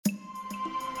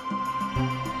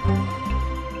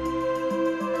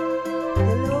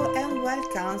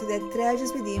everyone to the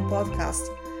Treasures Within podcast.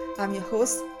 I'm your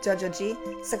host, Giorgia G,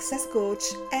 success coach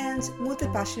and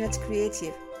multi-passionate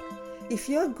creative. If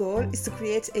your goal is to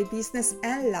create a business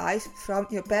and life from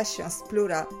your passions,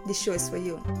 plural, this show is for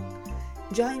you.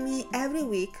 Join me every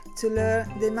week to learn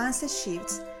the mindset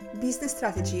shifts, business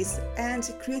strategies, and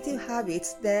creative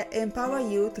habits that empower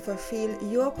you to fulfill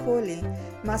your calling,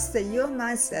 master your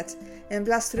mindset, and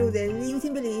blast through the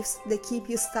limiting beliefs that keep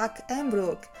you stuck and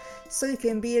broke, so you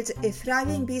can build a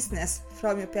thriving business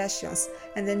from your passions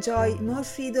and enjoy more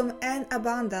freedom and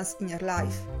abundance in your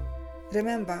life.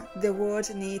 Remember, the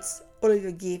world needs all of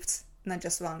your gifts, not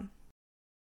just one.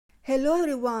 Hello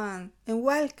everyone, and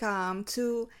welcome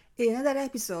to another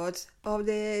episode of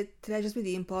the Treasures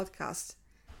Within podcast.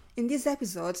 In this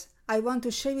episode, I want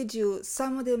to share with you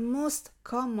some of the most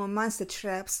common mindset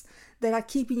traps that are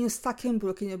keeping you stuck and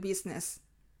broke in your business.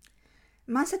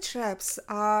 Mindset traps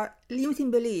are limiting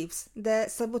beliefs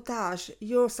that sabotage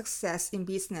your success in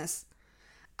business.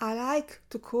 I like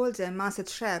to call them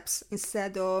mindset traps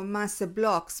instead of mindset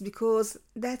blocks because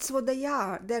that's what they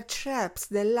are. They're traps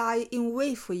that lie in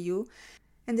wait for you,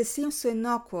 and they seem so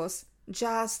innocuous,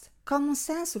 just common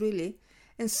sense really.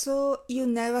 And so you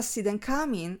never see them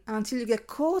coming until you get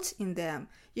caught in them.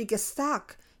 You get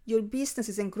stuck. Your business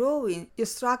isn't growing. You're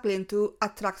struggling to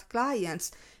attract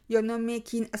clients. You're not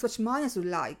making as much money as you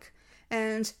like.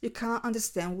 And you can't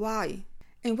understand why.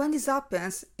 And when this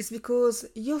happens, it's because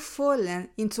you've fallen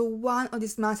into one of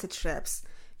these mindset traps.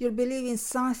 You're believing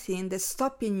something that's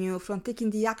stopping you from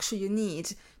taking the action you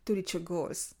need to reach your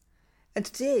goals. And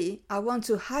today, I want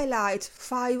to highlight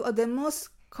 5 of the most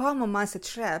common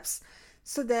mindset traps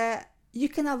so that you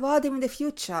can avoid them in the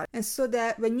future, and so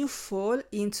that when you fall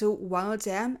into one of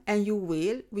them, and you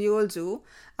will, we all do.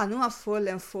 I know I've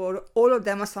fallen for all of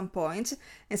them at some point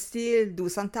and still do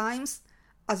sometimes,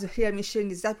 as you hear me share in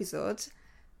this episode,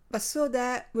 but so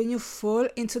that when you fall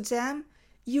into them,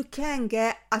 you can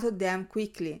get out of them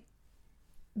quickly.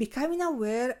 Becoming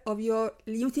aware of your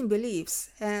limiting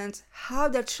beliefs and how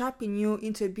they're trapping you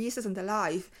into a business and a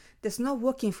life that's not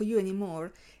working for you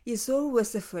anymore is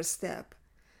always the first step.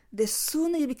 The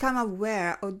sooner you become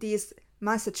aware of these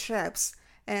mindset traps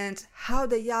and how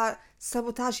they are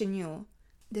sabotaging you,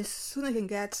 the sooner you can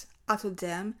get out of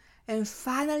them and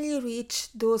finally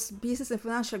reach those business and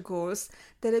financial goals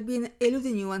that have been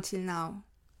eluding you until now.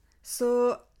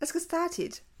 So let's get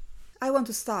started. I want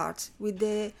to start with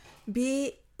the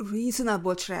be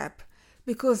reasonable trap,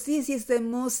 because this is the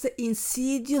most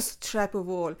insidious trap of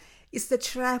all. It's the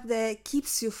trap that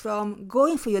keeps you from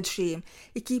going for your dream.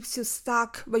 It keeps you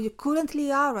stuck where you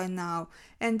currently are right now.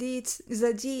 And it's this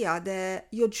idea that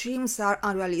your dreams are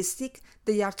unrealistic,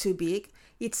 they are too big,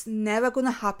 it's never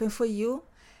gonna happen for you.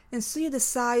 And so you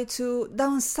decide to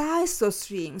downsize those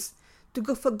dreams, to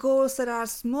go for goals that are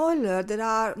smaller, that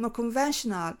are more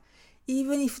conventional,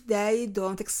 even if they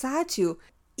don't excite you,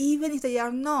 even if they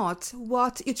are not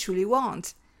what you truly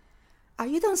want. Are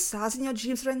you downsizing your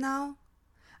dreams right now?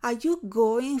 Are you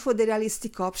going for the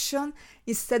realistic option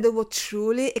instead of what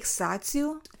truly excites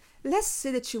you? Let's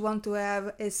say that you want to have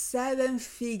a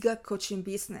 7-figure coaching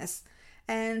business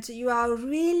and you are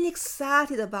really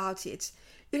excited about it.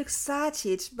 You're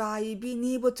excited by being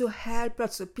able to help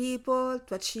lots of people,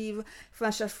 to achieve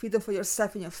financial freedom for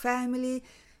yourself and your family,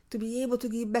 to be able to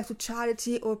give back to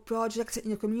charity or projects in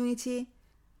your community.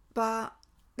 But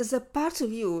there's a part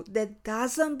of you that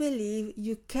doesn't believe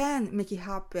you can make it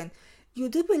happen. You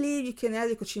do believe you can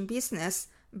have a coaching business,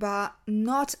 but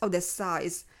not of that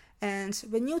size. And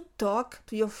when you talk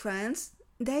to your friends,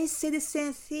 they say the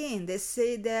same thing. They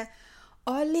say that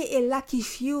only a lucky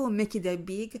few make it that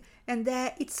big and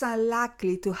that it's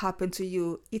unlikely to happen to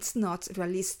you. It's not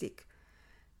realistic.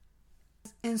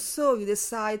 And so you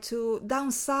decide to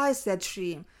downsize that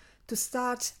dream, to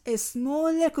start a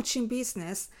smaller coaching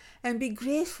business and be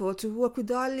grateful to work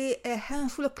with only a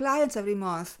handful of clients every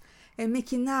month and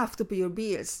make enough to pay your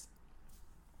bills.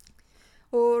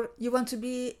 Or you want to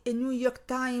be a New York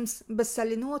Times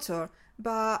best-selling author,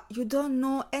 but you don't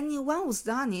know anyone who's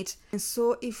done it, and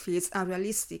so it feels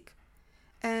unrealistic.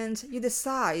 And you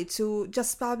decide to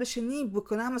just publish an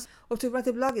ebook on Amazon or to write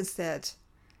a blog instead.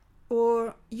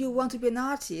 Or you want to be an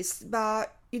artist,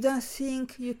 but you don't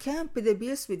think you can pay the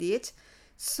bills with it,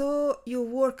 so you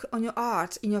work on your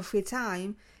art in your free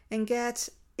time and get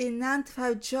a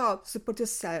 9-to-5 job to support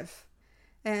yourself.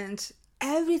 And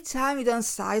every time you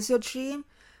downsize your dream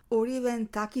or even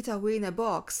tuck it away in a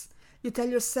box, you tell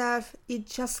yourself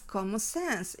it's just common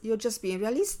sense, you're just being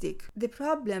realistic. The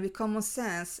problem with common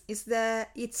sense is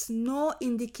that it's no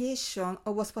indication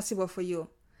of what's possible for you.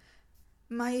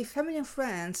 My family and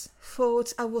friends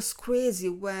thought I was crazy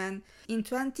when, in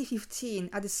 2015,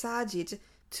 I decided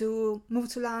to move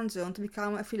to London to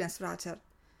become a freelance writer.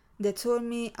 They told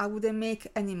me I wouldn't make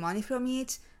any money from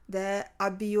it, that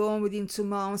I'd be home within 2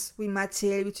 months with my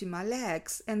tail between my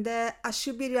legs, and that I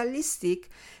should be realistic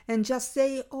and just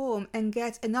stay home and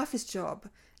get an office job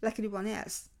like everyone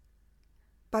else.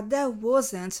 But that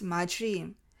wasn't my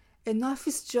dream. An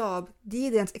office job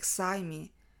didn't excite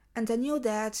me, and I knew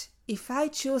that if I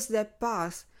chose that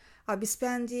path, I'd be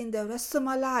spending the rest of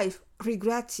my life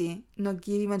regretting not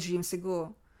giving my dreams a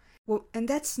go. Well, and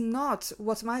that's not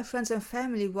what my friends and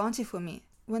family wanted for me.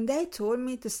 When they told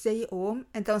me to stay home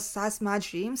and downsize my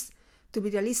dreams, to be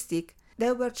realistic,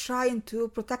 they were trying to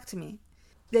protect me.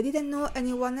 They didn't know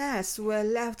anyone else who had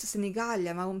left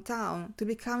Senigallia, my hometown, to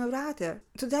become a writer.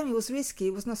 To them it was risky,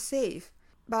 it was not safe.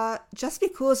 But just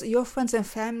because your friends and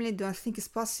family don't think it's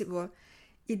possible,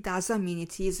 it doesn't mean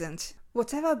it isn't.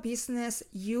 Whatever business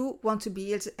you want to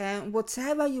build and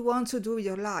whatever you want to do with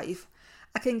your life,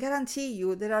 I can guarantee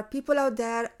you there are people out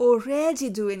there already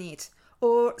doing it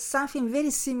or something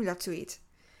very similar to it.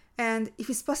 And if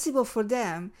it's possible for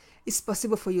them, it's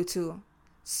possible for you too.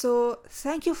 So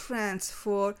thank your friends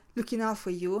for looking out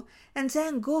for you, and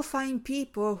then go find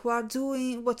people who are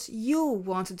doing what you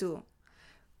want to do.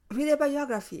 Read their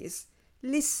biographies,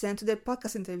 listen to their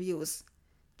podcast interviews,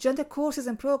 join the courses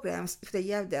and programs if they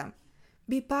have them.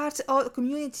 Be part of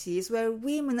communities where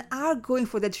women are going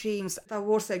for their dreams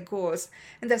towards their goals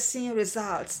and are seeing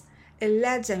results, and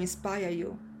let them inspire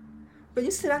you. When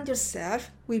you surround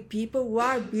yourself with people who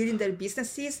are building their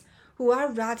businesses, who are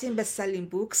writing best-selling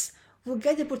books, who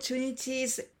get the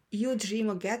opportunities you dream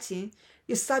of getting,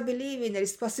 you start believing that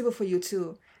it's possible for you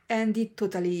too, and it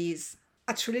totally is.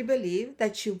 I truly believe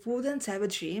that you wouldn't have a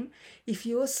dream if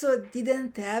you also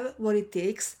didn't have what it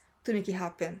takes to make it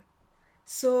happen.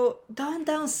 So don't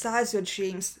downsize your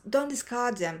dreams, don't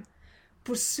discard them,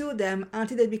 pursue them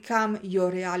until they become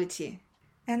your reality.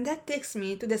 And that takes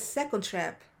me to the second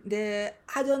trap, the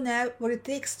I don't have what it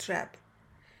takes trap.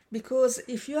 Because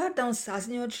if you are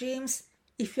downsizing your dreams,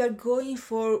 if you are going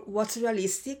for what's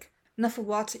realistic, not for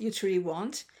what you truly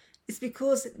want, it's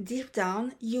because deep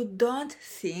down you don't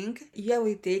think you have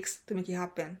what it takes to make it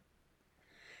happen.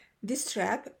 This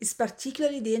trap is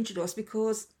particularly dangerous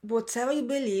because whatever you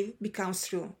believe becomes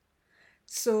true.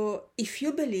 So if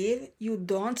you believe you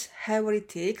don't have what it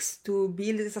takes to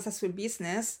build a successful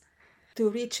business, to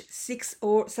reach 6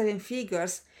 or 7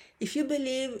 figures, if you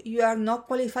believe you are not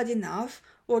qualified enough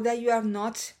or that you are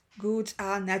not good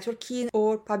at networking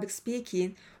or public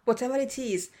speaking, whatever it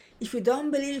is, if you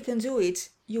don't believe you can do it,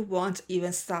 you won't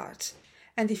even start.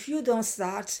 And if you don't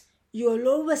start, you'll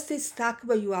always stay stuck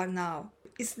where you are now.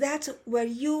 Is that where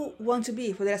you want to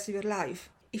be for the rest of your life?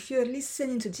 If you're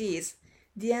listening to this,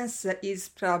 the answer is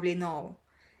probably no.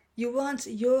 You want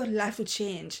your life to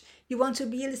change. You want to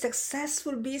build a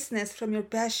successful business from your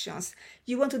passions.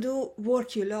 You want to do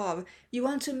work you love. You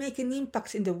want to make an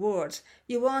impact in the world.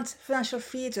 You want financial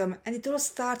freedom, and it all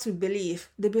starts with belief.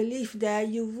 The belief that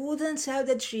you wouldn't have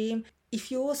the dream if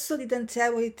you also didn't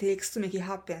have what it takes to make it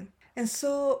happen. And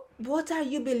so, what are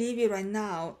you believing right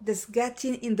now that's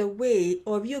getting in the way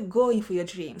of you going for your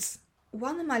dreams?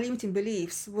 One of my limiting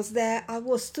beliefs was that I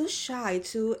was too shy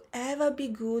to ever be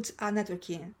good at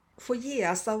networking. For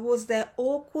years, I was the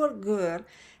awkward girl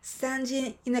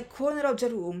standing in a corner of the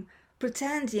room,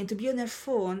 pretending to be on her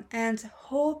phone and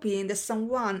hoping that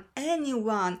someone,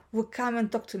 anyone, would come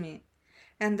and talk to me.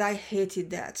 And I hated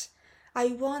that. I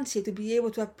wanted to be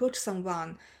able to approach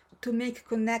someone, to make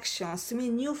connections, to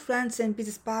meet new friends and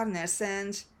business partners,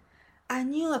 and I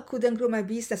knew I couldn't grow my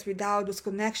business without those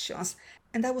connections,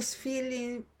 and I was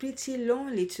feeling pretty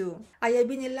lonely too. I had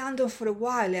been in London for a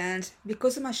while, and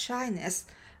because of my shyness,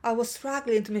 I was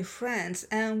struggling to make friends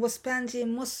and was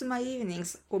spending most of my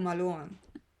evenings home alone.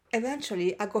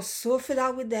 Eventually, I got so fed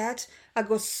up with that. I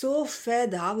got so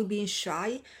fed up with being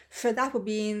shy, fed up with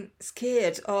being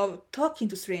scared of talking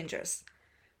to strangers.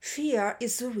 Fear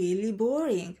is really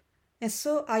boring. And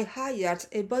so I hired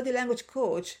a body language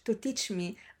coach to teach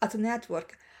me how to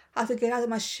network, how to get out of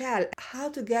my shell,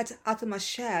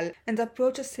 and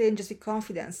approach strangers with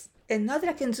confidence. And now that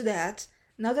I can do that,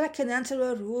 now that I can enter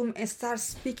a room and start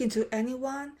speaking to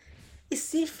anyone, it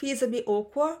still feels a bit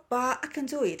awkward, but I can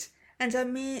do it. And I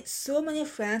made so many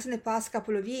friends in the past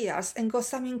couple of years and got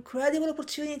some incredible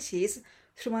opportunities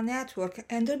through my network,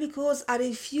 and all because I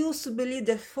refused to believe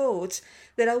the thought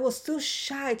that I was too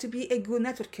shy to be a good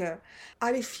networker.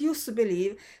 I refused to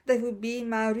believe that would be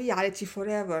my reality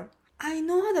forever. I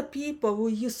know other people who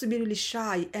used to be really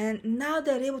shy and now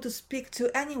they're able to speak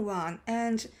to anyone,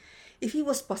 and if it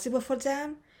was possible for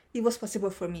them, it was possible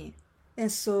for me.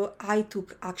 And so I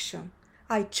took action.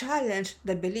 I challenged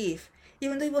that belief,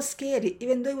 even though it was scary,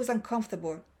 even though it was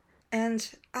uncomfortable. And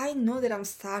I know that I'm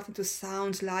starting to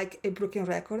sound like a broken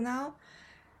record now.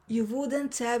 You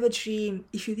wouldn't have a dream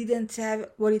if you didn't have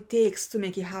what it takes to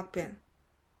make it happen.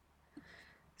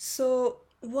 So,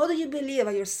 what do you believe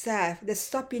about yourself that's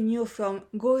stopping you from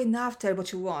going after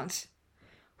what you want?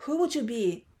 Who would you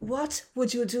be? What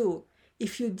would you do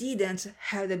if you didn't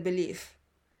have that belief?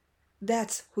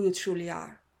 That's who you truly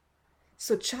are.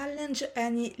 So challenge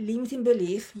any limiting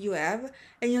belief you have,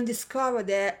 and you'll discover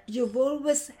that you've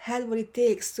always had what it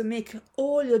takes to make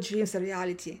all your dreams a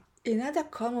reality. Another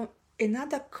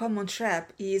common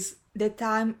trap is the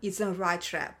time isn't right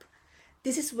trap.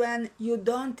 This is when you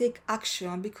don't take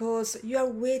action because you are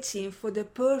waiting for the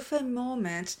perfect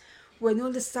moment when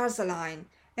all the stars align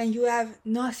and you have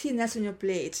nothing else on your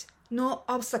plate, no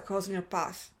obstacles on your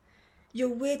path. You're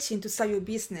waiting to start your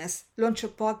business, launch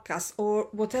your podcast, or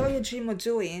whatever you dream of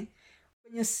doing.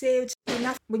 When you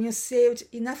saved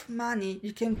enough money,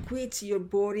 you can quit your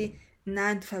boring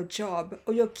 9 to 5 job,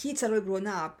 or your kids are all grown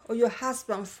up, or your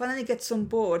husband finally gets on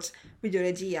board with your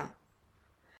idea. Are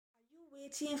you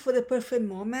waiting for the perfect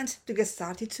moment to get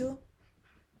started to?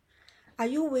 Are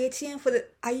you waiting for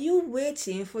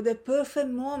the perfect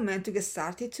moment to get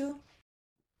started to?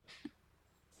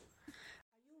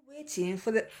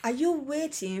 Are you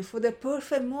waiting for the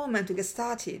perfect moment to get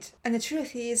started? And the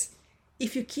truth is,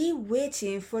 if you keep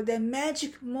waiting for the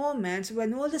magic moment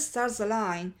when all the stars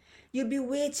align, you'll be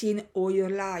waiting all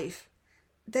your life.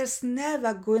 There's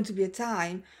never going to be a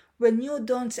time when you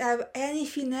don't have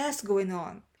anything else going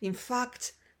on. In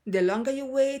fact, the longer you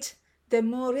wait, the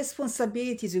more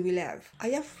responsibilities you will have. I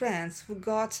have friends who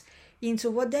got into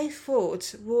what they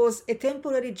thought was a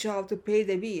temporary job to pay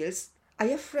the bills. I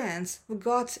have friends who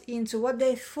got into what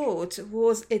they thought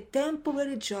was a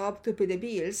temporary job to pay the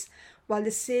bills while they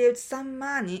saved some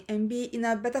money and be in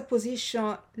a better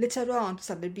position later on to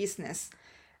start the business.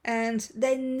 And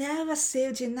they never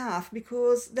saved enough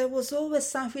because there was always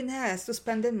something else to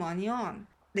spend their money on.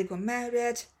 They got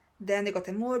married, then they got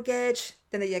a mortgage,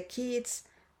 then they had kids,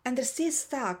 and they're still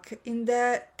stuck in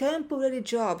their temporary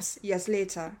jobs years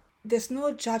later. There's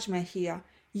no judgment here.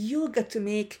 You get to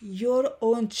make your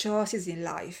own choices in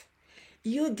life.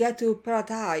 You get to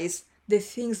prioritize the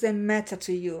things that matter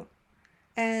to you.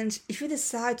 And if you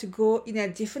decide to go in a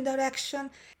different direction,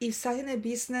 if starting a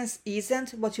business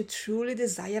isn't what you truly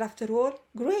desire after all,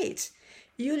 great.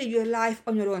 You live your life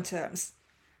on your own terms.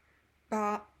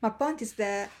 But my point is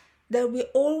that there will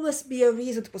always be a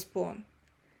reason to postpone.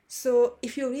 So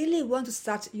if you really want to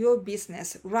start your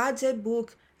business, write the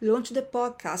book, launch the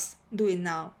podcast, do it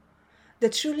now. There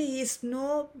truly is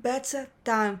no better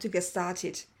time to get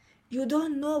started. You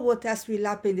don't know what else will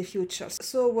happen in the future.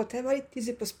 So whatever it is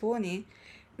you're postponing,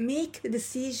 make the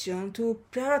decision to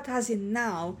prioritize it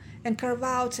now and carve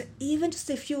out even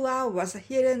just a few hours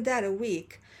here and there a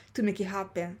week to make it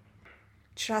happen.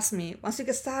 Trust me, once you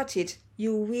get started,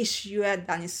 you wish you had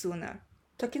done it sooner.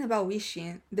 Talking about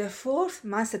wishing, the fourth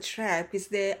mindset trap is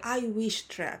the I wish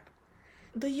trap.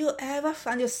 Do you ever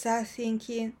find yourself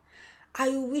thinking,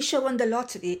 I wish I won the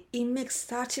lottery, it makes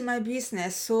starting my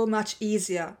business so much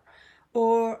easier?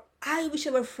 Or I wish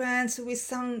I were friends with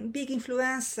some big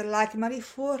influencer like Marie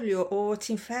Forleo or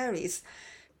Tim Ferriss,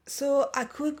 so I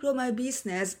could grow my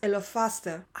business a lot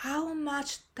faster. How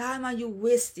much time are you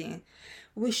wasting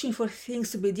wishing for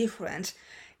things to be different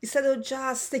instead of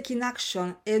just taking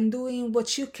action and doing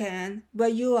what you can where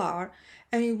you are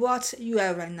and with what you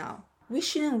have right now?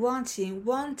 Wishing and wanting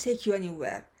won't take you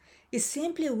anywhere. It's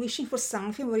simply wishing for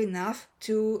something well enough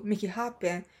to make it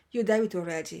happen. You have it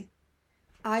already.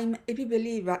 I'm a big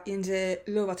believer in the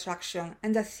law of attraction,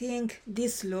 and I think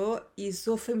this law is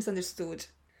often misunderstood.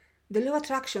 The law of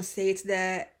attraction states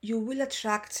that you will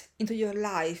attract into your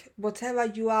life whatever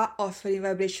you are offering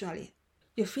vibrationally.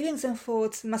 Your feelings and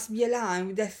thoughts must be aligned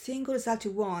with the single result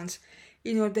you want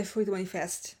in order for it to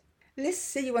manifest. Let's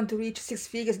say you want to reach 6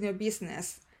 figures in your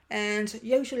business, and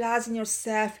you're visualizing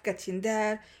yourself getting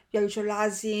there, you're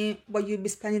visualizing what you'll be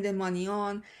spending the money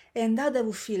on, and how that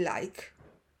will feel like.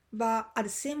 But at the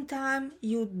same time,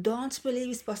 you don't believe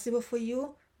it's possible for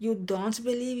you, you don't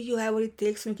believe you have what it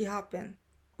takes to make it happen.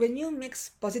 When you mix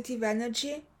positive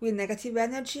energy with negative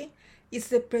energy, it's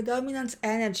the predominant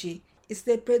energy, it's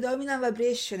the predominant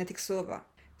vibration that takes over.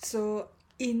 So,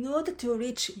 in order to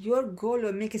reach your goal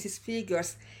of making 6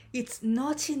 figures, it's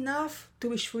not enough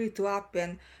to wish for it to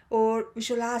happen or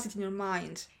visualize it in your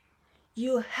mind.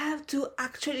 You have to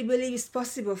actually believe it's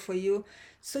possible for you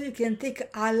so you can take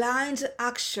aligned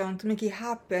action to make it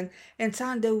happen and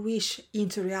turn the wish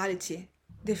into reality.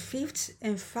 The fifth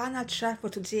and final trap for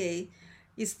today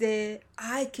is the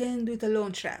I can do it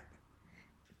alone trap.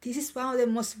 This is one of the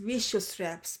most vicious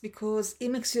traps because it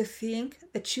makes you think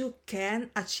that you can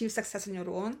achieve success on your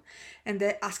own and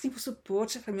that asking for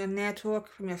support from your network,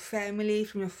 from your family,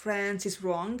 from your friends is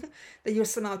wrong, that you're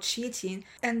somehow cheating,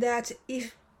 and that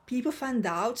if people find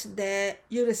out that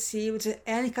you received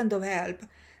any kind of help,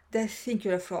 they think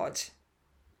you're a fraud.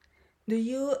 Do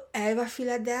you ever feel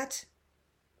like that?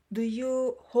 Do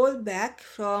you hold back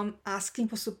from asking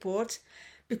for support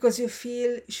because you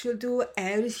feel you should do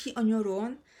everything on your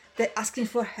own? That asking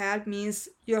for help means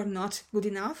you're not good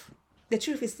enough? The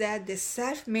truth is that the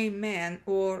self made man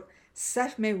or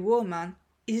self made woman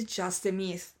is just a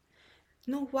myth.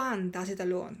 No one does it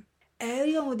alone.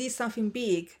 Everyone who did something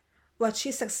big, who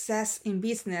achieved success in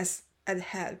business, had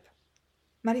help.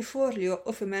 Marie Forleo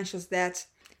often mentions that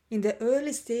in the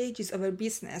early stages of her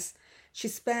business, she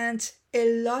spent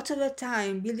a lot of her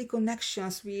time building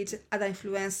connections with other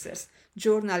influencers,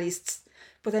 journalists,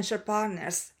 potential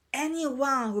partners,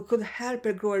 anyone who could help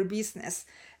her grow her business,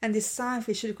 and this is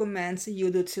something she recommends you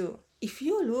do too. If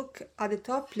you look at the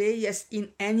top players in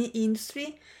any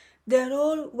industry, they're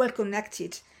all well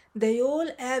connected. They all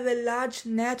have a large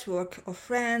network of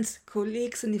friends,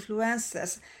 colleagues, and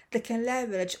influencers they can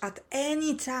leverage at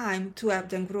any time to help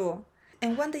them grow.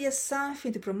 And when they have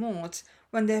something to promote,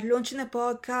 when they're launching a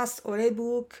podcast or a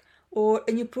book or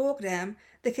a new program,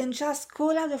 they can just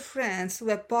call out their friends who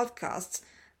have podcasts.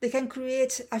 They can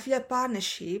create affiliate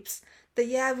partnerships.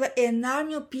 They have an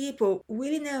army of people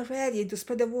willing and ready to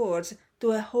spread the word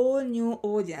to a whole new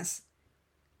audience.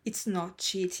 It's not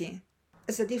cheating.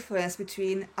 There's a difference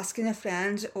between asking a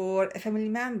friend or a family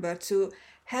member to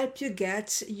help you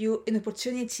get you an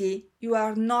opportunity you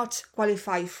are not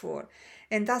qualified for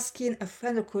and asking a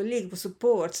friend or colleague for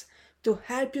support to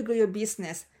help you grow your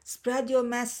business, spread your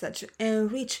message,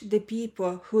 and reach the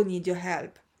people who need your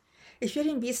help. If you're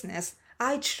in business,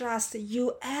 I trust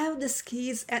you have the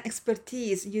skills and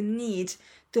expertise you need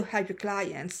to help your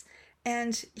clients.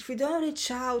 And if you don't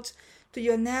reach out to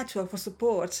your network for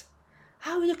support,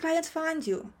 how will your clients find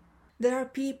you? There are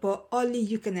people only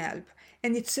you can help,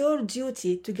 and it's your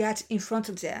duty to get in front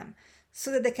of them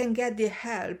so that they can get the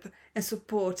help and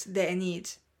support they need.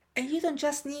 And you don't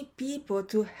just need people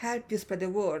to help you spread the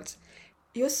word.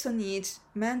 You also need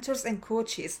mentors and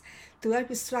coaches to help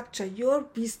you structure your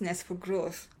business for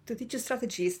growth, to teach you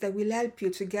strategies that will help you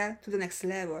to get to the next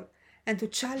level, and to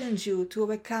challenge you to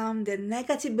overcome the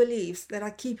negative beliefs that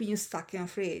are keeping you stuck and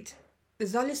afraid.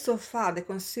 There's only so far that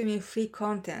consuming free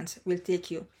content will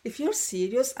take you. If you're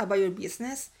serious about your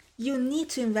business, you need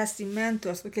to invest in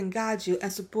mentors who can guide you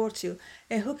and support you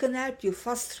and who can help you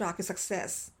fast track your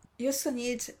success. You also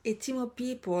need a team of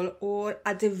people, or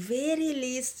at the very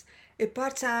least, a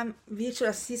part-time virtual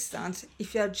assistant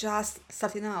if you are just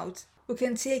starting out, who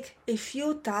can take a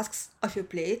few tasks off your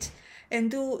plate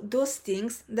and do those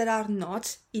things that are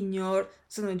not in your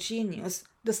zone of genius,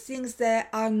 those things that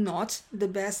are not the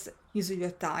best use of your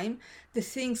time, the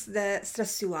things that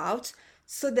stress you out,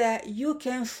 so that you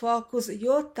can focus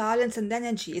your talents and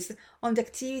energies on the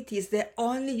activities that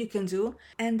only you can do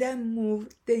and then move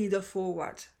the needle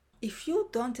forward. If you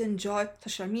don't enjoy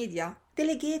social media,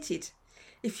 delegate it.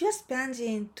 If you're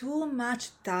spending too much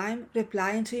time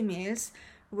replying to emails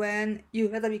when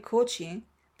you'd rather be coaching,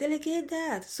 delegate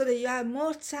that so that you have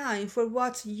more time for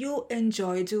what you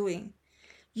enjoy doing.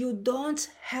 You don't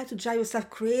have to drive yourself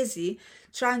crazy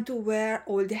trying to wear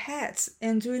all the hats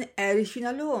and doing everything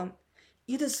alone.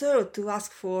 You deserve to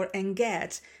ask for and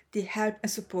get the help and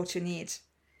support you need.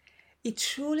 It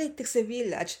truly takes a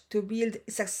village to build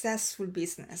a successful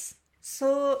business.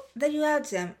 So there you have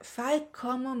them, 5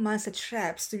 common mindset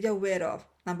traps to be aware of.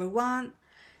 Number 1,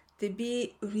 the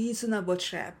be reasonable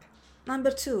trap.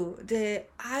 Number 2, the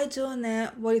I don't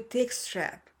know what it takes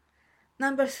trap.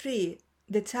 Number 3,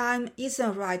 the time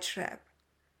isn't right trap.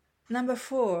 Number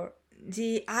 4,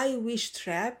 the I wish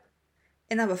trap.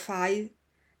 And number 5,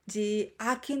 the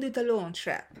I can do it alone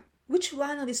trap. Which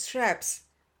one of these traps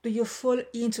do you fall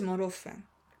into more often?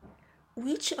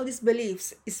 Which of these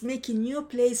beliefs is making you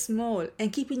play small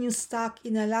and keeping you stuck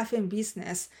in a life and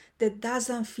business that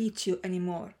doesn't fit you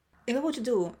anymore? And what would you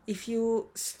do if you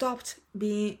stopped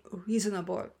being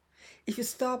reasonable? If you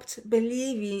stopped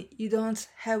believing you don't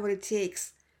have what it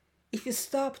takes? If you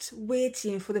stopped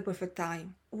waiting for the perfect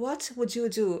time? What would you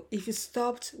do if you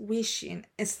stopped wishing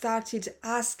and started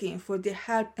asking for the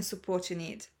help and support you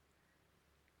need?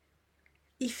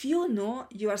 If you know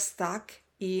you are stuck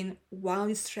in one of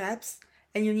these traps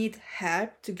and you need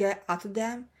help to get out of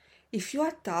them, if you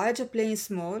are tired of playing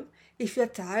small, if you're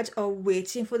tired of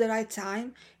waiting for the right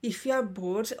time, if you are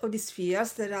bored of these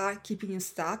fears that are keeping you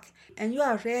stuck, and you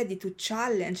are ready to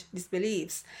challenge these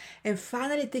beliefs and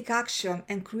finally take action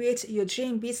and create your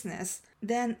dream business,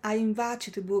 then I invite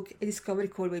you to book a discovery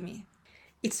call with me.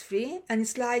 It's free and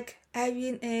it's like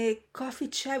having a coffee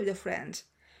chat with a friend.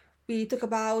 We talk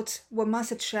about what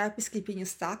mindset trap is keeping you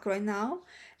stuck right now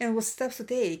and what steps to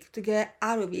take to get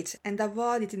out of it and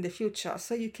avoid it in the future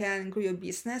so you can grow your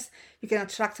business, you can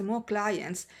attract more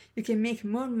clients, you can make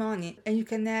more money, and you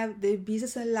can have the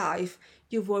business and life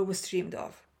you've always dreamed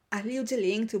of. I'll leave the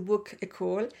link to book a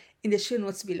call in the show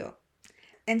notes below.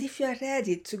 And if you are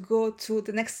ready to go to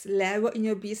the next level in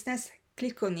your business,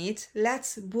 click on it,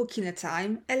 let's book in a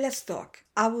time and let's talk.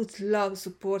 I would love to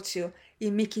support you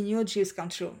in making your dreams come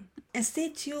true. And stay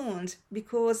tuned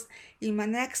because in my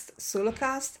next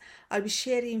solocast, I'll be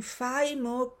sharing 5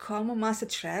 more common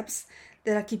mindset traps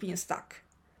that are keeping you stuck.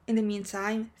 In the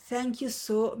meantime, thank you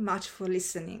so much for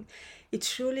listening. It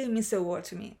truly means the world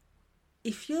to me.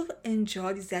 If you've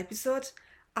enjoyed this episode,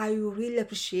 I would really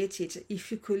appreciate it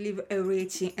if you could leave a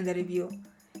rating and a review.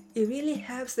 It really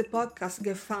helps the podcast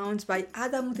get found by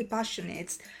other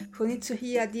multi-passionates who need to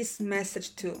hear this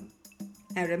message too.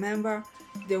 And remember,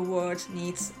 the world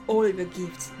needs all of your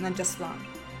gifts, not just one.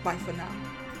 Bye for now.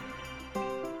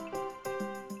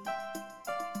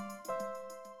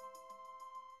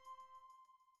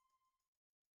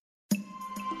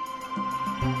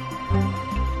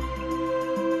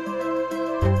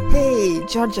 Hey,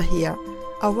 Georgia here.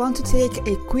 I want to take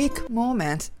a quick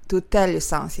moment to tell you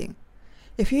something.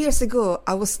 A few years ago,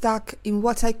 I was stuck in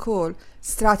what I call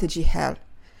strategy hell.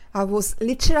 I was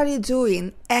literally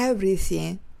doing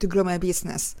everything to grow my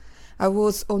business. I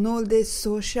was on all the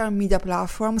social media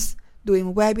platforms,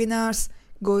 doing webinars,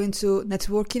 going to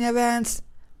networking events,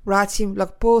 writing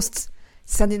blog posts,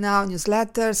 sending out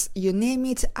newsletters, you name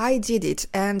it, I did it,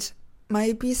 and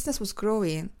my business was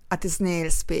growing at a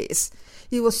snail's pace.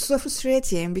 It was so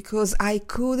frustrating because I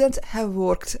couldn't have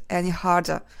worked any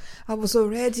harder. I was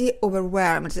already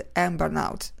overwhelmed and burnt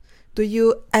out. Do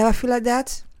you ever feel like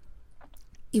that?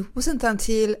 It wasn't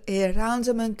until a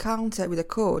random encounter with a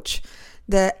coach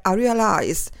that I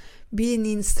realized being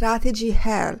in strategy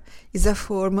hell is a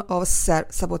form of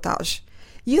self-sabotage.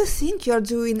 You think you're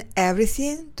doing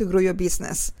everything to grow your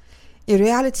business. In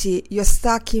reality, you're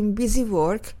stuck in busy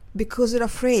work because you're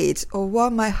afraid of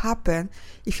what might happen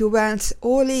if you went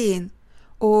all in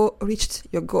or reached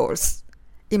your goals.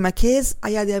 In my case,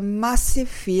 I had a massive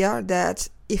fear that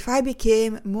if I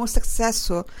became more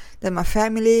successful than my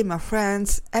family, my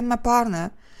friends, and my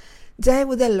partner, they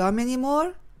wouldn't love me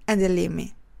anymore and they'd leave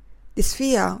me. This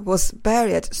fear was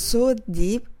buried so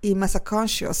deep in my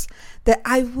subconscious that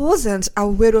I wasn't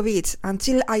aware of it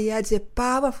until I had a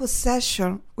powerful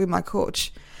session with my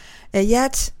coach. And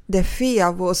yet, the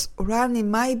fear was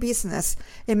running my business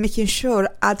and making sure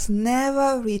I'd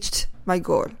never reached my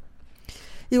goal.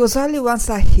 It was only once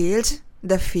I healed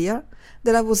the fear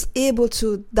that I was able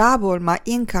to double my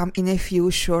income in a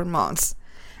few short months,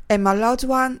 and my loved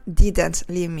one didn't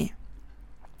leave me.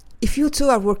 If you too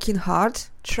are working hard,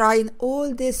 trying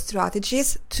all these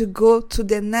strategies to go to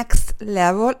the next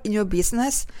level in your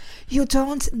business, you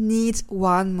don't need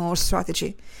one more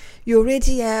strategy. You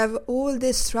already have all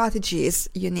the strategies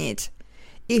you need.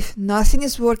 If nothing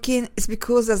is working, it's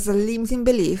because there's a limiting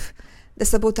belief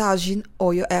that's sabotaging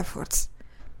all your efforts.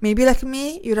 Maybe like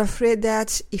me, you're afraid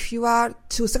that if you are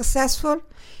too successful,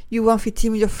 you won't fit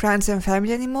in with your friends and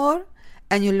family anymore,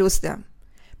 and you lose them.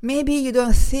 Maybe you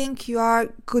don't think you are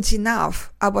good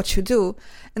enough at what you do,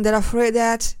 and are afraid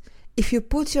that if you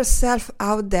put yourself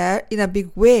out there in a big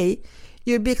way,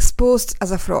 you'll be exposed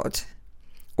as a fraud.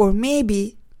 Or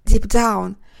maybe, deep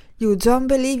down, you don't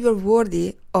believe you're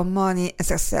worthy of money and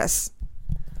success.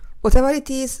 Whatever it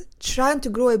is, trying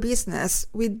to grow a business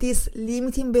with these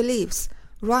limiting beliefs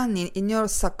running in your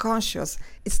subconscious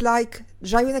is like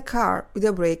driving a car with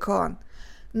a brake on.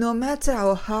 No matter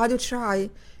how hard you try,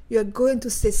 you are going to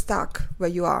stay stuck where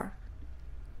you are.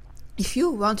 If you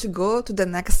want to go to the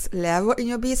next level in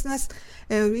your business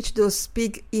and reach those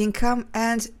big income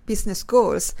and business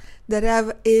goals that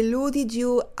have eluded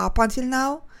you up until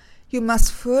now, you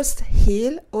must first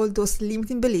heal all those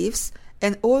limiting beliefs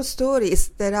and old stories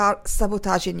that are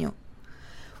sabotaging you.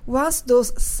 Once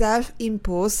those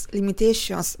self-imposed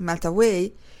limitations melt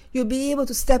away, you'll be able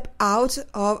to step out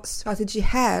of strategy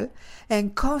hell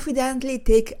and confidently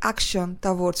take action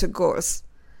towards your goals.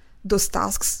 Those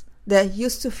tasks that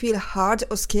used to feel hard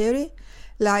or scary,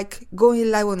 like going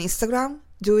live on Instagram,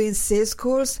 doing sales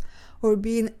calls, or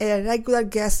being a regular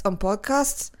guest on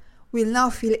podcasts, will now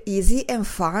feel easy and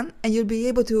fun, and you'll be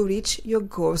able to reach your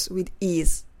goals with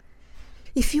ease.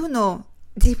 If you know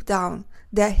deep down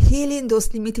that healing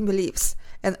those limiting beliefs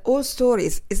and old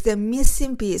stories is the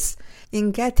missing piece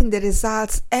in getting the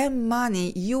results and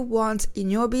money you want in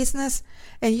your business,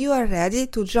 and you are ready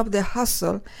to drop the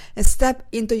hustle and step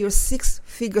into your 6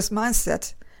 figures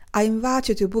mindset, I invite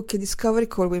you to book a discovery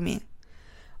call with me.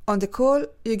 On the call,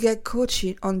 you get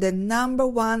coaching on the number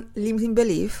one limiting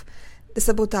belief that's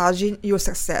sabotaging your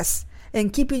success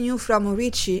and keeping you from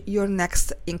reaching your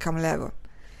next income level.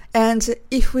 And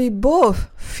if we both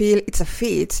feel it's a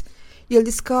fit, you'll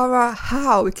discover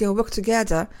how we can work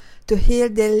together to heal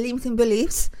the limiting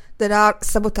beliefs that are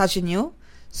sabotaging you,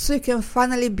 so you can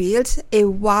finally build a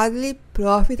wildly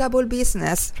profitable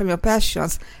business from your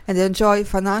passions and enjoy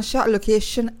financial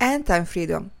allocation and time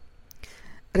freedom.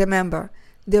 Remember,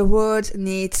 the world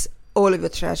needs all of your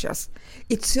treasures.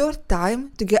 It's your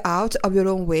time to get out of your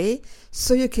own way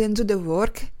so you can do the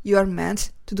work you are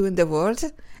meant to do in the world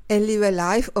and live a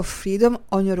life of freedom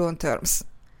on your own terms.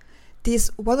 These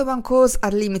one-on-one calls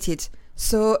are limited,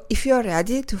 so if you are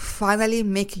ready to finally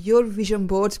make your vision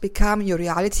board become your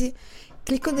reality,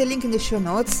 click on the link in the show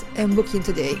notes and book in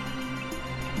today.